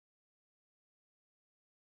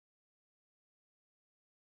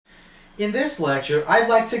In this lecture, I'd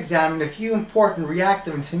like to examine a few important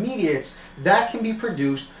reactive intermediates that can be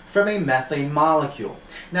produced from a methane molecule.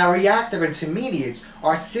 Now, reactive intermediates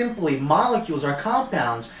are simply molecules or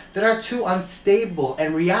compounds that are too unstable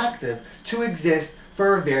and reactive to exist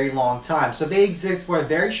for a very long time. So they exist for a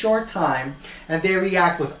very short time and they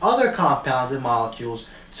react with other compounds and molecules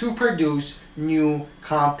to produce new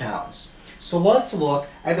compounds. So let's look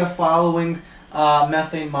at the following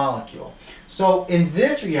methane molecule. So in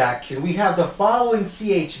this reaction, we have the following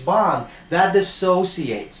CH bond that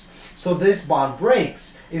dissociates. So this bond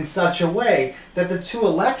breaks in such a way that the two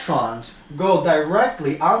electrons go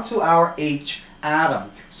directly onto our H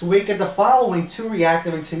atom. So we get the following two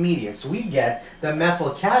reactive intermediates. We get the methyl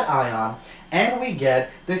cation and we get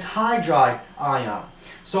this hydride ion.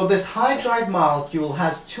 So this hydride molecule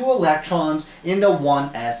has two electrons in the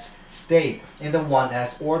 1s state, in the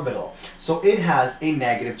 1s orbital. So it has a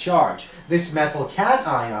negative charge. This methyl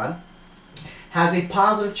cation has a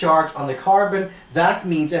positive charge on the carbon. That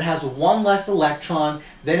means it has one less electron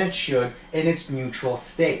than it should in its neutral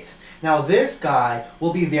state. Now this guy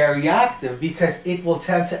will be very active because it will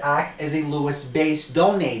tend to act as a Lewis base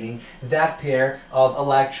donating that pair of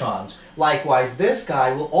electrons. Likewise, this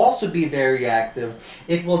guy will also be very active.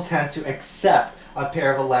 It will tend to accept a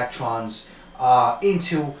pair of electrons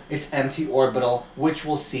into its empty orbital, which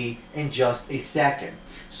we'll see in just a second.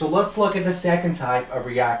 So let's look at the second type of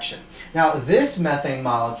reaction. Now this methane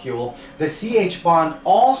molecule, the CH bond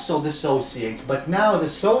also dissociates, but now it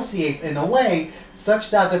dissociates in a way such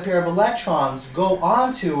that the pair of electrons go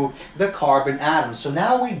onto the carbon atom. So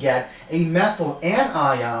now we get a methyl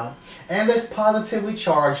anion and this positively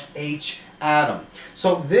charged H atom.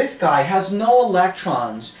 So this guy has no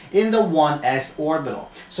electrons in the 1s orbital.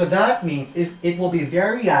 So that means it will be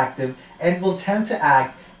very active and will tend to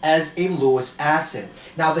act as a Lewis acid.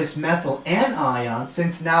 Now this methyl anion,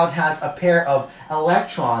 since now it has a pair of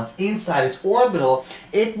electrons inside its orbital,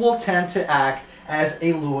 it will tend to act as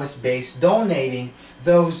a Lewis base donating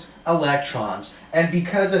those electrons. And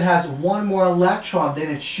because it has one more electron than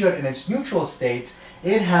it should in its neutral state,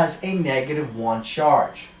 it has a -1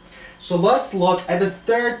 charge. So let's look at the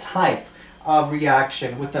third type of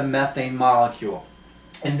reaction with the methane molecule.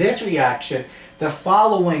 In this reaction, the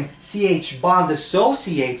following CH bond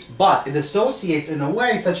dissociates, but it dissociates in a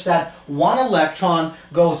way such that one electron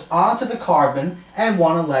goes onto the carbon and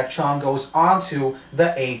one electron goes onto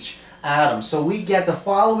the H atom. So we get the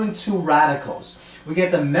following two radicals. We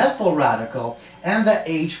get the methyl radical and the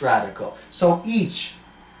H radical. So each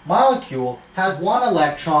molecule has one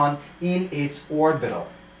electron in its orbital.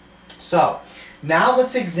 So now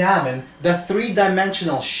let's examine the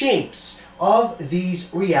three-dimensional shapes of these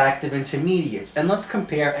reactive intermediates and let's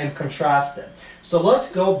compare and contrast them. So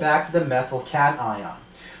let's go back to the methyl cation.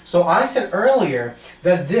 So I said earlier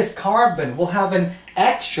that this carbon will have an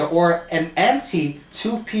extra or an empty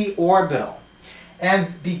 2p orbital.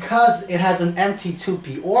 And because it has an empty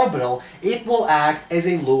 2p orbital, it will act as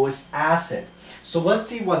a Lewis acid. So let's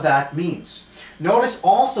see what that means. Notice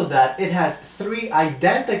also that it has three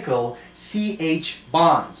identical CH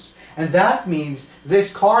bonds. And that means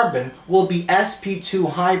this carbon will be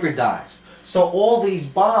sp2 hybridized. So all these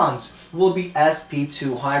bonds will be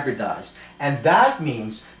sp2 hybridized. And that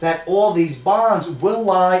means that all these bonds will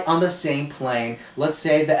lie on the same plane, let's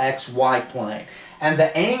say the xy plane. And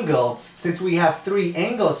the angle, since we have three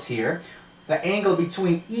angles here, the angle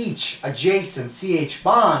between each adjacent CH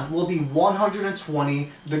bond will be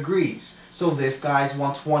 120 degrees. So this guy is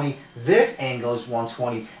 120, this angle is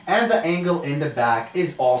 120, and the angle in the back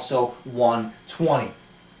is also 120.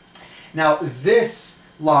 Now this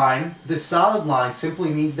line, this solid line, simply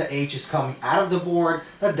means the H is coming out of the board.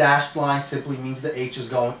 The dashed line simply means the H is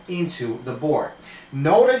going into the board.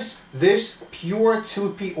 Notice this pure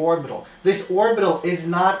 2p orbital. This orbital is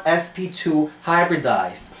not sp2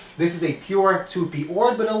 hybridized. This is a pure 2p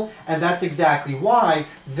orbital, and that's exactly why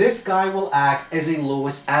this guy will act as a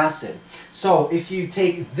Lewis acid. So if you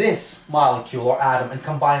take this molecule or atom and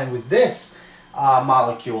combine it with this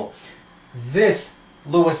molecule, this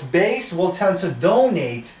Lewis base will tend to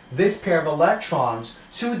donate this pair of electrons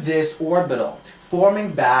to this orbital,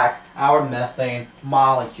 forming back our methane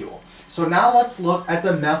molecule. So now let's look at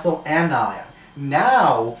the methyl anion.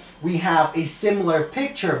 Now we have a similar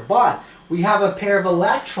picture, but we have a pair of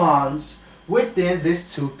electrons within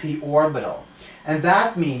this 2p orbital. And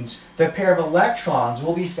that means the pair of electrons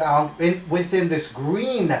will be found within this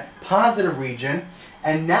green positive region,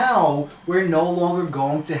 and now we're no longer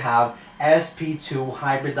going to have sp2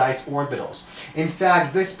 hybridized orbitals. In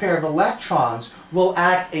fact, this pair of electrons will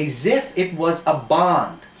act as if it was a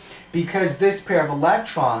bond. because this pair of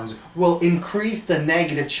electrons will increase the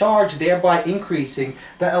negative charge, thereby increasing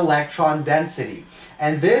the electron density.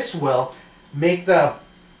 And this will make the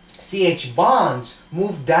CH bonds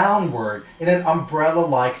move downward in an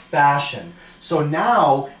umbrella-like fashion. So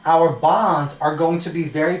now our bonds are going to be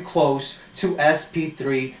very close to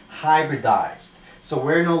sp3 hybridized. So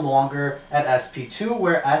we're no longer at sp2,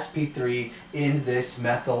 we're sp3 in this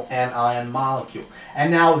methyl anion molecule.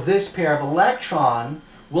 And now this pair of electron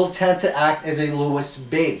will tend to act as a Lewis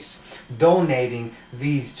base, donating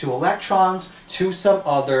these two electrons to some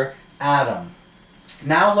other atom.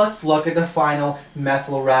 Now let's look at the final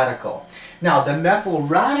methyl radical. Now the methyl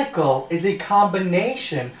radical is a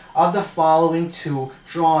combination of the following two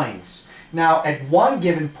drawings. Now at one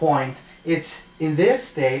given point it's in this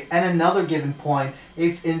state, and another given point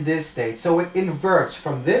it's in this state. So it inverts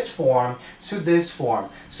from this form to this form.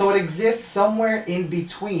 So it exists somewhere in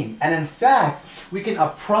between. And in fact, we can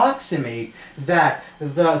approximate that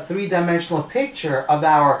the three-dimensional picture of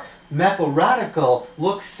our methyl radical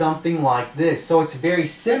looks something like this. So it's very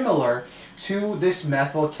similar to this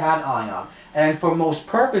methyl cation. And for most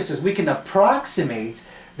purposes, we can approximate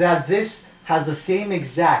that this has the same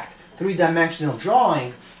exact three-dimensional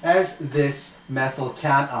drawing as this methyl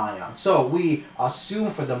cation. So we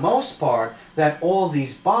assume for the most part that all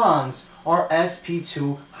these bonds are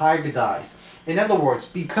sp2 hybridized. In other words,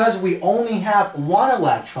 because we only have one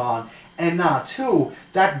electron and not two,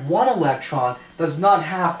 that one electron does not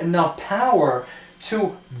have enough power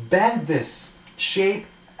to bend this shape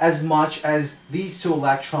as much as these two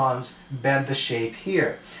electrons bend the shape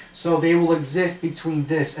here. So they will exist between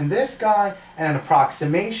this and this guy, and an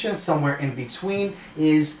approximation somewhere in between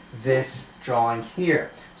is this drawing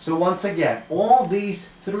here. So once again, all these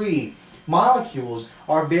three molecules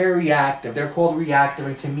are very reactive. They're called reactive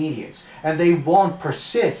intermediates, and they won't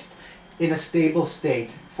persist in a stable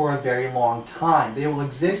state for a very long time. They will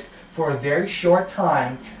exist for a very short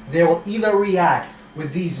time. They will either react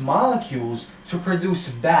with these molecules to produce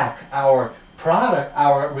back our product,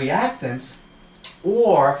 our reactants,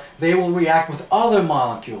 or they will react with other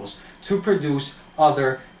molecules to produce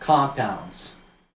other compounds.